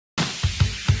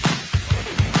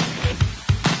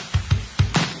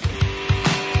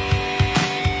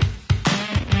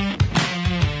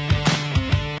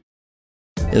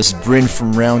This is Bryn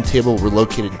from Round Table. We're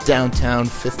located downtown,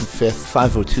 5th and 5th,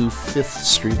 502 5th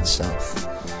Street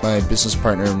South. My business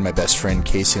partner and my best friend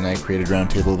Casey and I created Round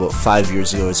Table about 5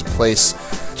 years ago as a place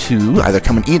to either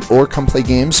come and eat or come play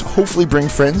games, hopefully bring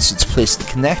friends. It's a place to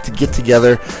connect, get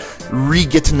together,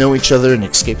 get to know each other, and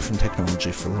escape from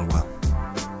technology for a little while.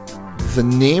 The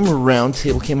name Round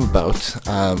Table came about.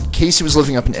 Casey was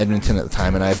living up in Edmonton at the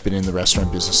time, and I've been in the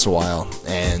restaurant business a while.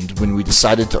 And when we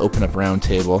decided to open up Round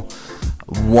Table,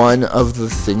 one of the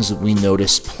things that we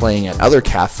noticed playing at other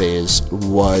cafes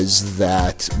was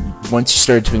that once you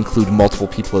started to include multiple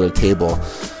people at a table,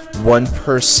 one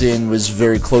person was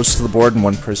very close to the board and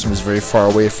one person was very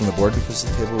far away from the board because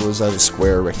the table was either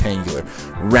square or rectangular.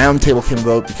 Round Table came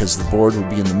about because the board would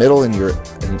be in the middle and you're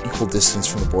at an equal distance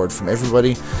from the board from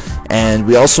everybody. And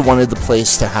we also wanted the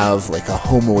place to have like a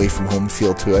home away from home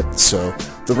feel to it. So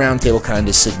the Round Table kind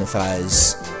of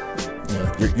signifies, you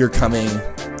know, you're coming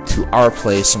to our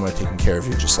place and we're taking care of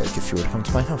you, just like if you were to come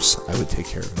to my house, I would take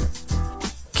care of you.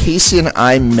 Casey and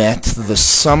I met the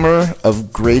summer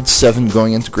of grade 7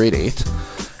 going into grade 8,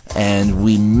 and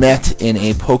we met in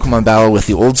a Pokemon battle with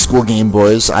the old school Game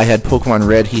Boys. I had Pokemon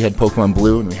Red, he had Pokemon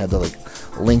Blue, and we had to like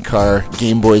link our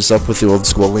Game Boys up with the old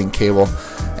school link cable,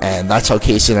 and that's how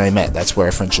Casey and I met. That's where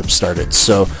our friendship started.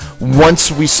 So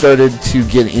once we started to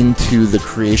get into the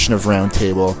creation of Round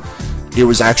Table, it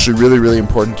was actually really, really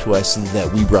important to us that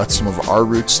we brought some of our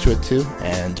roots to it too,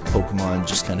 and Pokemon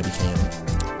just kind of became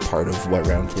part of what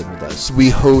Round Table does. We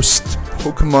host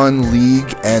Pokemon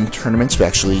League and tournaments. We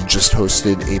actually just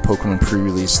hosted a Pokemon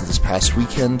pre-release this past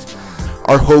weekend.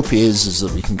 Our hope is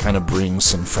that we can kind of bring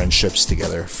some friendships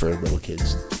together for little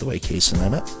kids, the way Casey and I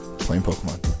met, playing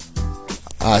Pokemon.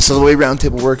 So the way Round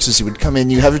Table works is you would come in,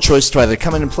 you have a choice to either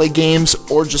come in and play games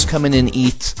or just come in and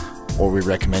eat, or we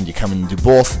recommend you come in and do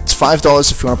both. It's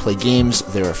 $5 if you want to play games.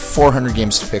 There are 400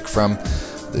 games to pick from.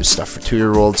 There's stuff for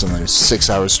 2-year-olds, and there's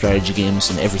 6-hour strategy games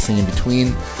and everything in between.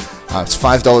 It's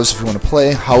 $5 if you want to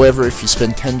play. However, if you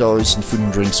spend $10 in food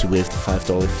and drinks, we waive the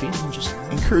 $5 fee and just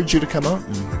encourage you to come out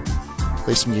and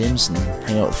play some games and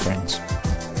hang out with friends.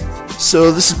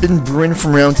 So this has been Bryn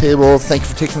from Round Table. Thank you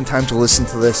for taking the time to listen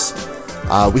to this.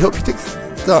 We hope you take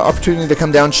the opportunity to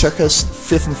come down, check us,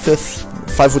 5th and 5th,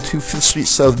 502 5th Street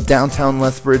South, downtown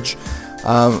Lethbridge.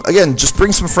 Again, just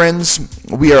bring some friends.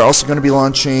 We are also going to be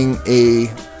launching a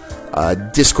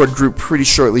Discord group pretty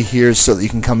shortly here so that you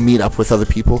can come meet up with other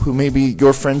people who maybe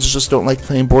your friends just don't like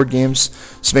playing board games.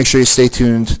 So make sure you stay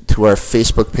tuned to our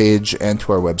Facebook page and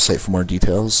to our website for more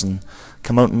details and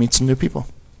come out and meet some new people.